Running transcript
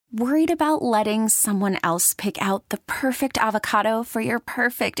Worried about letting someone else pick out the perfect avocado for your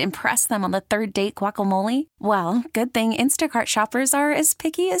perfect impress them on the third date guacamole? Well, good thing Instacart shoppers are as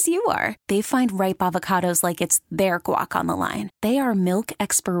picky as you are. They find ripe avocados like it's their guac on the line. They are milk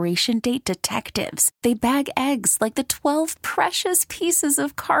expiration date detectives. They bag eggs like the 12 precious pieces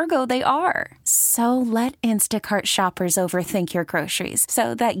of cargo they are. So let Instacart shoppers overthink your groceries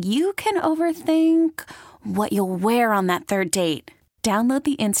so that you can overthink what you'll wear on that third date. Download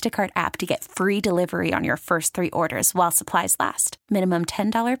the Instacart app to get free delivery on your first 3 orders while supplies last. Minimum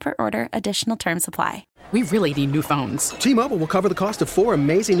 $10 per order. Additional terms apply. We really need new phones. T-Mobile will cover the cost of 4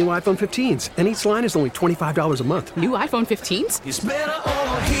 amazing new iPhone 15s, and each line is only $25 a month. New iPhone 15s? It's better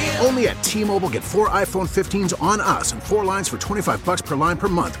over here. Only at T-Mobile, get 4 iPhone 15s on us and 4 lines for $25 per line per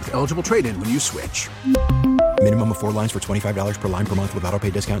month with eligible trade-in when you switch. Minimum of 4 lines for $25 per line per month with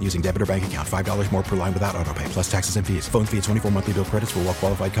autopay discount using debit or bank account. $5 more per line without autopay, plus taxes and fees. Phone fee at 24 monthly bill credits for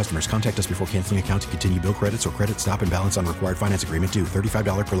well-qualified customers. Contact us before canceling account to continue bill credits or credit stop and balance on required finance agreement due.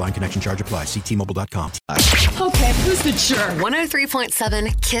 $35 per line connection charge applies. See T-Mobile.com. Okay, who's the jerk?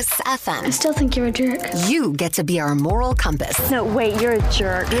 103.7 KISS FM. I still think you're a jerk. You get to be our moral compass. No, wait, you're a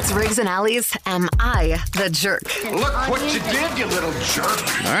jerk. It's Riggs and Allies. Am I the jerk? Look what you did, you little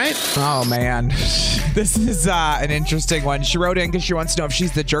jerk. All right. Oh, man. This is an interesting one. She wrote in because she wants to know if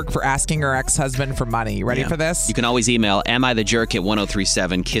she's the jerk for asking her ex-husband for money. You ready for this? You can always email amithejerk at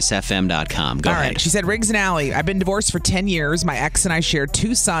 1037kissfm.com. Go ahead. She said, Riggs and Allie, I've been divorced for 10 years. My ex and I share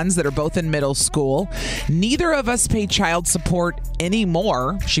 2 sons that are both in middle school. Neither of us pay child support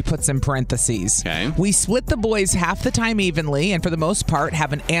anymore, she puts in parentheses. Okay. We split the boys half the time evenly and for the most part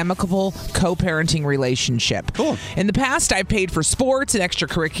have an amicable co-parenting relationship. Cool. In the past, I've paid for sports and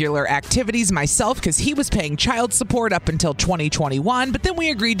extracurricular activities myself because he was paying child support up until 2021, but then we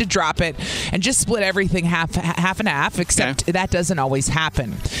agreed to drop it and just split everything half and half, except that doesn't always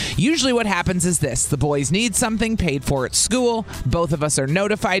happen. Usually what happens is this. The boys need something paid for at school. Both of us are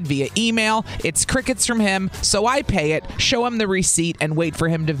notified via email. It's crickets from him, so I pay it, show him the receipt, and wait for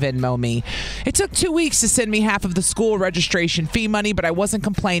him to Venmo me. It took 2 weeks to send me half of the school registration fee money, but I wasn't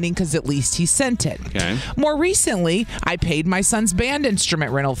complaining because at least he sent it. Okay. More recently, I paid my son's band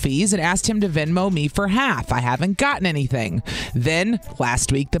instrument rental fees and asked him to Venmo me for half. I haven't gotten anything. Then,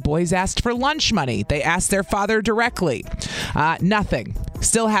 last week, the boys asked for lunch money. They asked their father directly. Nothing.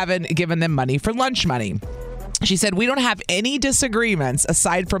 Still haven't given them money for lunch money. She said, we don't have any disagreements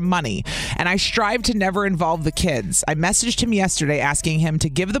aside from money, and I strive to never involve the kids. I messaged him yesterday asking him to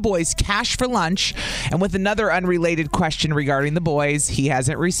give the boys cash for lunch, and with another unrelated question regarding the boys, he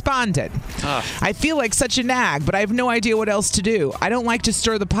hasn't responded. I feel like such a nag, but I have no idea what else to do. I don't like to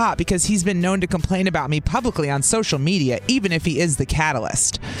stir the pot because he's been known to complain about me publicly on social media, even if he is the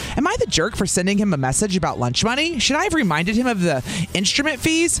catalyst. Am I the jerk for sending him a message about lunch money? Should I have reminded him of the instrument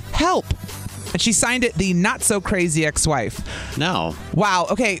fees? Help. And she signed it, the not-so-crazy ex-wife. No. Wow.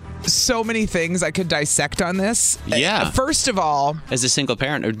 Okay, so many things I could dissect on this. Yeah. First of all... As a single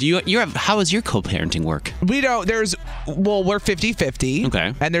parent, or do you have? How does your co-parenting work? We don't... we're 50-50.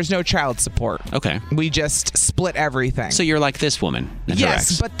 Okay. And there's no child support. Okay. We just split everything. So you're like this woman and her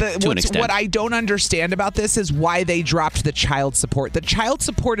ex, but what I don't understand about this is why they dropped the child support. The child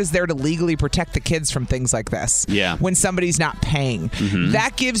support is there to legally protect the kids from things like this. Yeah. When somebody's not paying. Mm-hmm.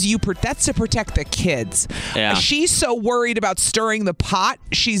 That gives you... that's to protect the kids. Yeah. She's so worried about stirring the pot.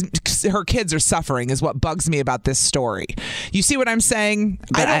 Her kids are suffering is what bugs me about this story. You see what I'm saying?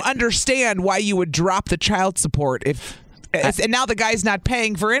 I don't understand why you would drop the child support and now the guy's not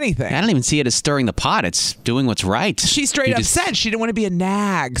paying for anything. I don't even see it as stirring the pot. It's doing what's right. She's straight up said she didn't want to be a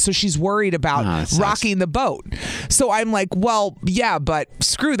nag, so she's worried about rocking the boat. So I'm like, well, yeah, but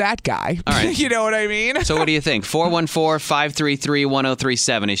screw that guy. All right. You know what I mean? So what do you think?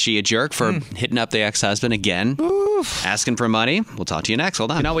 414-533-1037. Is she a jerk for hitting up the ex-husband again? Oof. Asking for money? We'll talk to you next.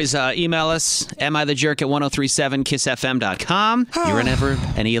 Hold on. You can always email us, amithejerk at 1037kissfm.com. You're in ever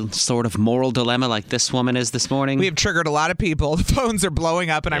any sort of moral dilemma like this woman is this morning? We have triggered a lot of people. The phones are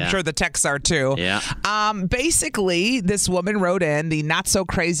blowing up, and I'm sure the texts are too. Yeah. Basically, this woman wrote in, the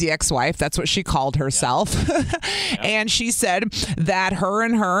not-so-crazy ex-wife, that's what she called herself, and she said that her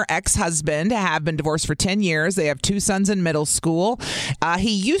and her ex-husband have been divorced for 10 years. They have 2 sons in middle school. He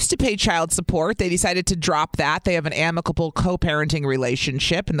used to pay child support. They decided to drop that. They have an amicable co-parenting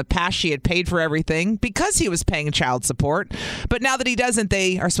relationship. In the past, she had paid for everything because he was paying child support, but now that he doesn't,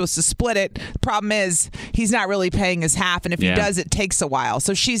 they are supposed to split it. The problem is he's not really paying his half, and if he does, it takes a while.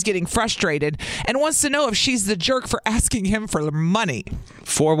 So she's getting frustrated and wants to know if she's the jerk for asking him for money.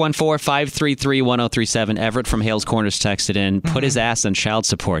 414-533-1037. Everett from Hales Corners texted in, put his ass on child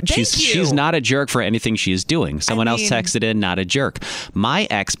support. She's not a jerk for anything she is doing. Someone else texted in, not a jerk. My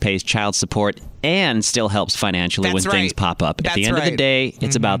ex pays child support and still helps financially when things pop up. At the end of the day,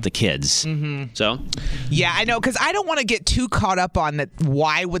 it's about the kids. So? Yeah, I know, because I don't want to get too caught up on that.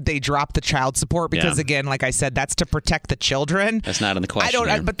 Why would they drop the child support? Because again, like I said, that's to protect the children. That's not in the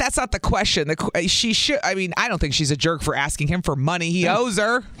question. But that's not the question. She should. I mean, I don't think she's a jerk for asking him for money. He owes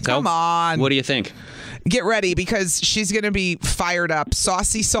her. Come on. What do you think? Get ready, because she's going to be fired up.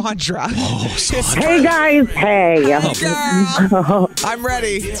 Saucy Sandra. Hey, guys. Hey. Girl. I'm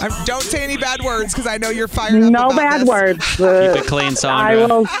ready. Don't say any bad words, because I know you're fired up. No about bad this. words. Keep it clean, Sandra. I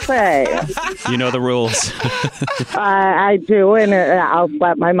will say. You know the rules. I do, and I'll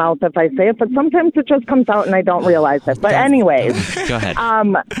slap my mouth if I say it, but sometimes it just comes out and I don't realize it. But anyways. Go ahead.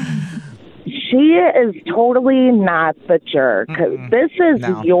 She is totally not the jerk. This is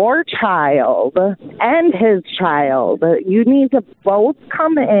your child and his child. You need to both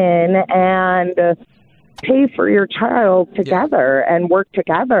come in and pay for your child together and work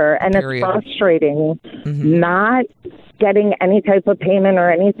together. And it's frustrating not getting any type of payment or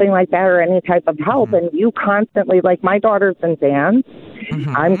anything like that or any type of help. And you constantly, like my daughter's in dance,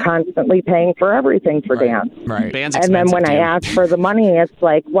 I'm constantly paying for everything for dance. Right. Band's and then when I ask for the money, it's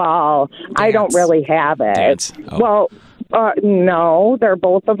like, well, I don't really have it. Dance. Oh. Well, no, they're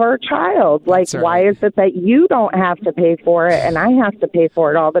both of our child. Like, why is it that you don't have to pay for it and I have to pay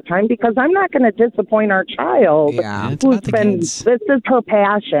for it all the time? Because I'm not going to disappoint our child. Who's been, this is her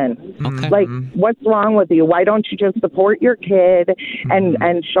passion. Like, what's wrong with you? Why don't you just support your kid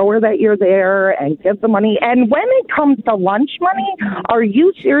and show her that you're there and give the money? And when it comes to lunch money, are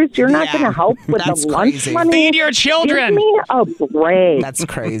you serious? You're not going to help with the lunch money? Feed your children. Give me a break. That's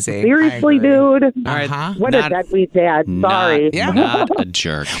crazy. Seriously, dude. All right. What a deadbeat dad. Sorry. Not a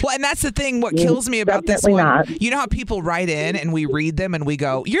jerk. Well, and that's the thing. What kills me about this one, you know how people write in and we read them and we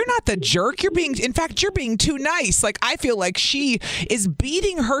go, you're not the jerk. In fact, you're being too nice. Like, I feel like she is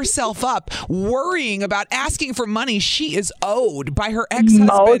beating herself up, worrying about asking for money she is owed by her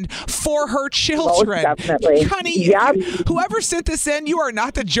ex-husband for her children. Most definitely. Honey, whoever sent this in, you are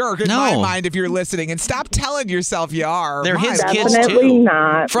not the jerk in my mind if you're listening. And stop telling yourself you are. They're his kids, Definitely too.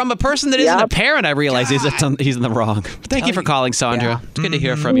 not. From a person that isn't a parent, I realize he's in the wrong. Thank you for calling, Sandra. It's good to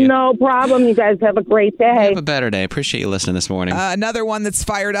hear from you. No problem. You guys have a great day. Have a better day. Appreciate you listening this morning. Another one that's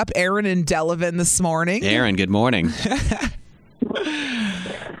fired up, Aaron in Delavan this morning. Aaron, good morning.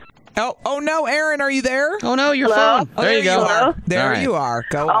 Oh no, Aaron, are you there? Oh no, your Hello? phone. There you go. Are. There All right. you are.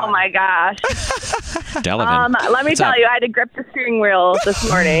 Go on. Oh my gosh. Delavan. Let me tell you, I had to grip the steering wheel this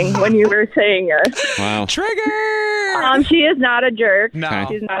morning when you were saying it. Wow. Trigger. She is not a jerk. No.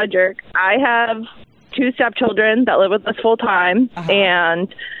 She's not a jerk. I have 2 stepchildren that live with us full time, and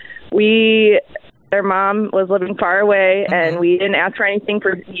their mom was living far away, and we didn't ask for anything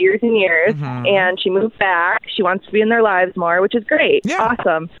for years and years, and she moved back. She wants to be in their lives more, which is great. Yeah.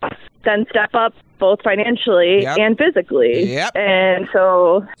 Awesome. Then step up both financially and physically. Yep. And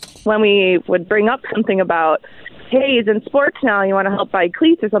so when we would bring up something about, hey, he's in sports now, you want to help buy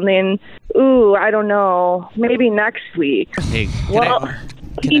cleats or something, ooh, I don't know, maybe next week. Hey,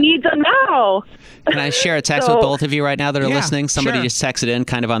 He needs them now. Can I share a text with both of you right now that are listening? Somebody just texted in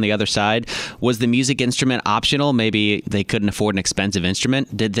kind of on the other side. Was the music instrument optional? Maybe they couldn't afford an expensive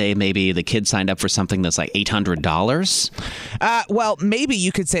instrument. Maybe the kid signed up for something that's like $800? Well, maybe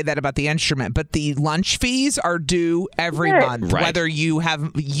you could say that about the instrument, but the lunch fees are due every month, whether you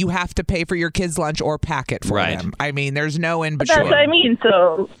have to pay for your kids' lunch or pack it for them. I mean, there's no in between. That's what I mean.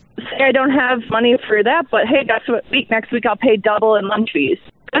 So say I don't have money for that, but hey, next week I'll pay double in lunch fees.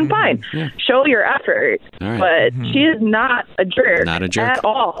 And fine. Show your effort. All right. But she is not a jerk. Not a jerk at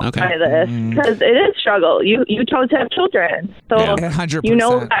all by this. Because it is struggle. You chose to have children. So 100%. you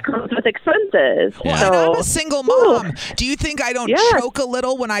know that comes with expenses. Well, so, and I'm a single mom. Do you think I don't choke a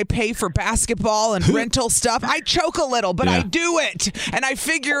little when I pay for basketball and rental stuff? I choke a little, but I do it. And I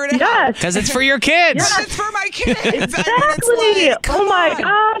figure it out. Because it's for your kids. Yes, it's for my kids. Exactly. Like, oh my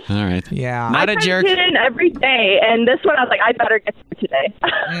gosh. All right. Yeah. Not a jerk. I in every day. And this one I was like, I better get through today.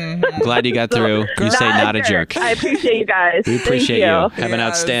 Glad you got through. You say not a jerk. I appreciate you guys. We appreciate Thank you. Have an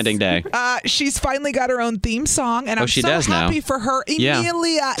outstanding day. She's finally got her own theme song, and I'm she so does happy now. for her.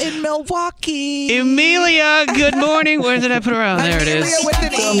 Emilia in Milwaukee. Emilia, good morning. Where did I put her on? There it is.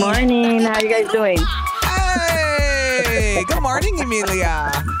 Good morning. How you guys doing? Hey, good morning,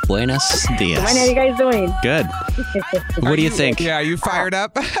 Emilia. Buenos dias. How are you guys doing? Good. What do you think? Yeah, are you fired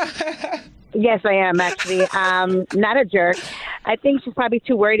up? Yes, I am actually. Not a jerk. I think she's probably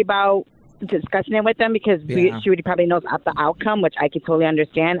too worried about discussing it with them because Yeah. she already probably knows the outcome, which I can totally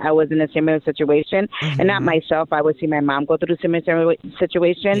understand. I was in a similar situation, and not myself. I would see my mom go through a similar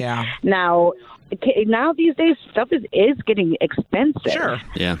situation. Yeah. Now these days, stuff is getting expensive. Sure.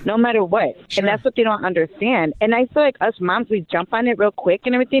 Yeah. No matter what. Sure. And that's what they don't understand. And I feel like us moms, we jump on it real quick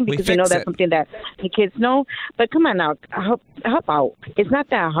and everything because we know fix that's it. something that the kids know. But come on now, help out. It's not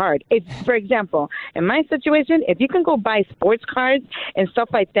that hard. If, for example, in my situation, if you can go buy sports cars and stuff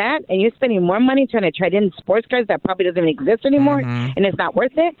like that, and you're spending more money trying to trade in sports cars that probably doesn't exist anymore, and it's not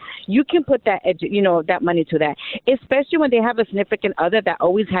worth it, you can put that that money to that. Especially when they have a significant other that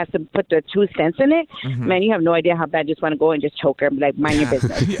always has to put their 2 cents in it. Man, you have no idea how bad you just want to go and just choke her and be like, mind your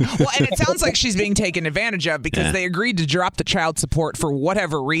business. Well, and it sounds like she's being taken advantage of because they agreed to drop the child support for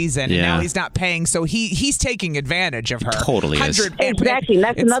whatever reason, and now he's not paying, so he's taking advantage of her. Totally is. Exactly. And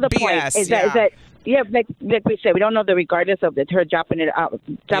that's another point. BS, Is that yeah, like we said, we don't know the regardless of her dropping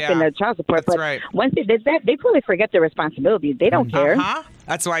the child support. That's but right. once they did that, they probably forget their responsibility. They don't care.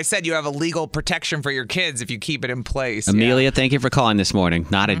 That's why I said you have a legal protection for your kids if you keep it in place. Amelia, thank you for calling this morning.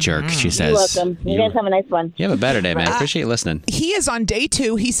 Not a jerk, she says. You're welcome. You guys have a nice one. You have a better day, man. Appreciate you listening. He is on day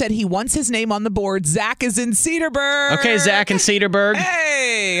 2. He said he wants his name on the board. Zach is in Cedarburg. Okay, Zach in Cedarburg.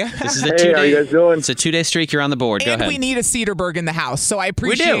 Hey. This is a 2-day. How you guys doing? It's a 2-day streak. You're on the board. Go And ahead. we need a Cedarburg in the house, so I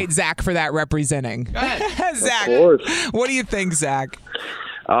appreciate Zach for that representing. Zach, Of course. what do you think, Zach?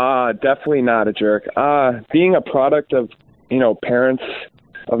 Definitely not a jerk. Being a product of,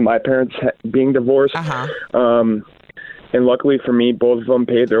 my parents being divorced. And luckily for me, both of them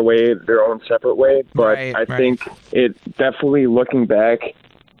paid their way their own separate way. But I think it definitely, looking back,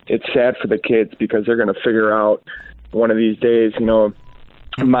 it's sad for the kids because they're going to figure out one of these days,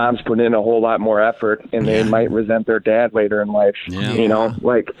 mom's put in a whole lot more effort and they might resent their dad later in life.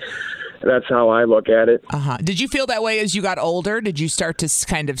 That's how I look at it. Did you feel that way as you got older? Did you start to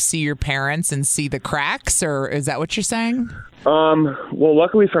kind of see your parents and see the cracks, or is that what you're saying? Well,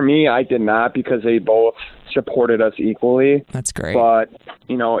 luckily for me, I did not because they both supported us equally. That's great. But,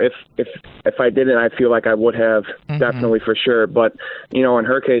 if I didn't, I feel like I would have definitely for sure. But, in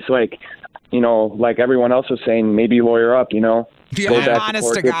her case, like everyone else was saying, maybe lawyer up, Yeah,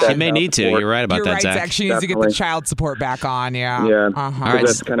 honest to God. She may need to. You're right about You're that, right, Zach. She needs to get the child support back on, yeah. Yeah, All right.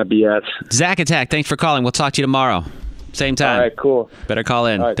 that's kind of BS. Zach Attack, thanks for calling. We'll talk to you tomorrow. Same time. All right, cool. Better call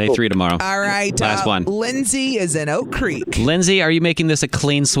in. Day 3 tomorrow. All right. Last one. Lindsay is in Oak Creek. Lindsay, are you making this a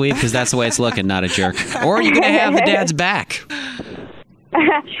clean sweep? Because that's the way it's looking, not a jerk. Or are you going to have the dad's back?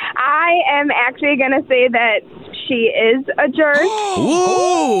 I am actually going to say that she is a jerk.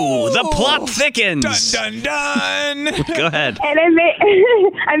 Ooh, the plot thickens. Dun, dun, dun. Go ahead. And I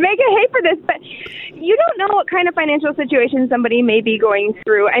may get hate for this, but you don't know what kind of financial situation somebody may be going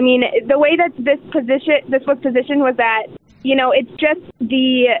through. I mean, the way that this was positioned was that, it's just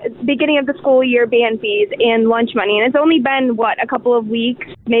the beginning of the school year band fees and lunch money. And it's only been, a couple of weeks,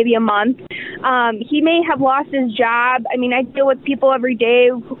 maybe a month. He may have lost his job. I mean, I deal with people every day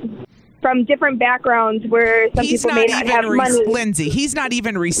from different backgrounds where some people may not have money. Lindsay, he's not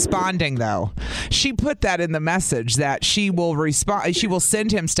even responding, though. She put that in the message that she will respond. She will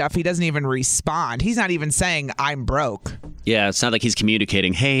send him stuff. He doesn't even respond. He's not even saying, I'm broke. Yeah, it's not like he's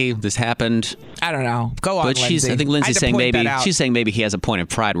communicating, hey, this happened. I don't know. Go on, But Lindsay. I think Lindsay's saying she's saying maybe he has a point of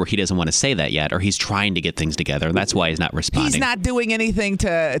pride where he doesn't want to say that yet, or he's trying to get things together, and that's why he's not responding. He's not doing anything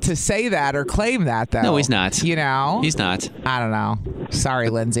to say that or claim that, though. No, he's not. He's not. I don't know.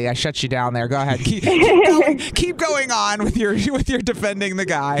 Sorry, Lindsay. I shut you down there. Go ahead. Keep going on with your defending the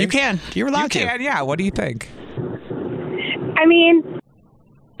guy. You can. You're allowed to. You can, yeah. What do you think? I mean,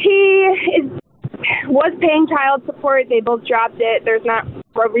 he was paying child support. They both dropped it. There's not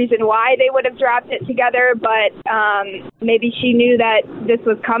a reason why they would have dropped it together, but maybe she knew that this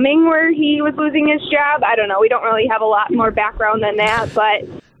was coming where he was losing his job. I don't know. We don't really have a lot more background than that, but...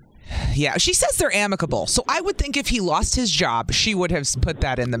 Yeah, she says they're amicable. So I would think if he lost his job, she would have put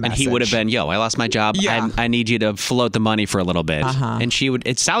that in the message. And he would have been, I lost my job. Yeah. I need you to float the money for a little bit. And she would,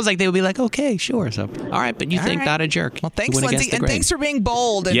 it sounds like they would be like, okay, sure. So, all right, but you think not a jerk. Well, thanks, Lindsay. And thanks for being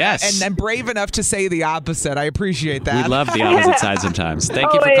bold and brave enough to say the opposite. I appreciate that. We love the opposite side sometimes.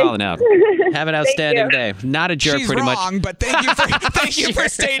 Thank you for calling out. Have an outstanding day. Not a jerk, She's pretty wrong, much. But thank you for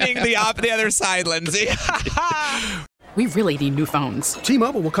stating the other side, Lindsay. We really need new phones.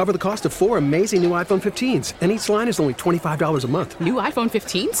 T-Mobile will cover the cost of 4 amazing new iPhone 15s, and each line is only $25 a month. New iPhone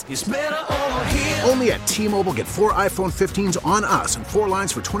 15s? It's better over here. Only at T-Mobile, get 4 iPhone 15s on us and 4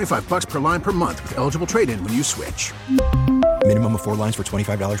 lines for $25 per line per month with eligible trade-in when you switch. Minimum of 4 lines for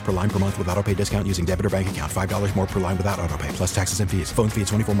 $25 per line per month with auto pay discount using debit or bank account. $5 more per line without auto pay, plus taxes and fees. Phone fee at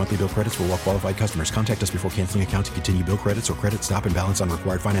 24 monthly bill credits for well-qualified customers. Contact us before canceling account to continue bill credits or credit stop and balance on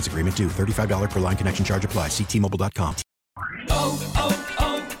required finance agreement due. $35 per line connection charge applies. See T-Mobile.com.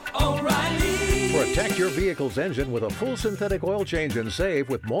 O'Reilly. Protect your vehicle's engine with a full synthetic oil change and save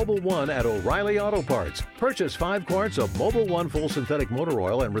with Mobil 1 at O'Reilly Auto Parts. Purchase 5 quarts of Mobil 1 full synthetic motor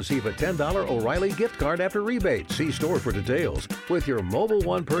oil and receive a $10 O'Reilly gift card after rebate. See store for details. With your Mobil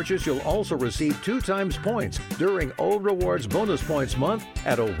 1 purchase, you'll also receive 2 times points during O Rewards Bonus Points Month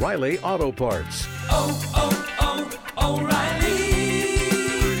at O'Reilly Auto Parts. O'Reilly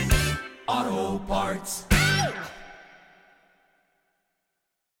Auto Parts.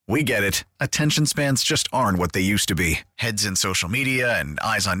 We get it. Attention spans just aren't what they used to be. Heads in social media and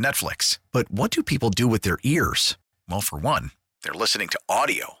eyes on Netflix. But what do people do with their ears? Well, for one, they're listening to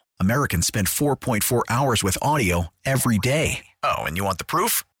audio. Americans spend 4.4 hours with audio every day. Oh, and you want the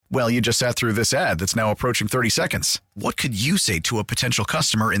proof? Well, you just sat through this ad that's now approaching 30 seconds. What could you say to a potential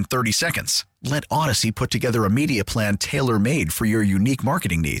customer in 30 seconds? Let Odyssey put together a media plan tailor-made for your unique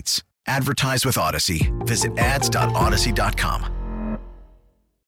marketing needs. Advertise with Odyssey. Visit ads.odyssey.com.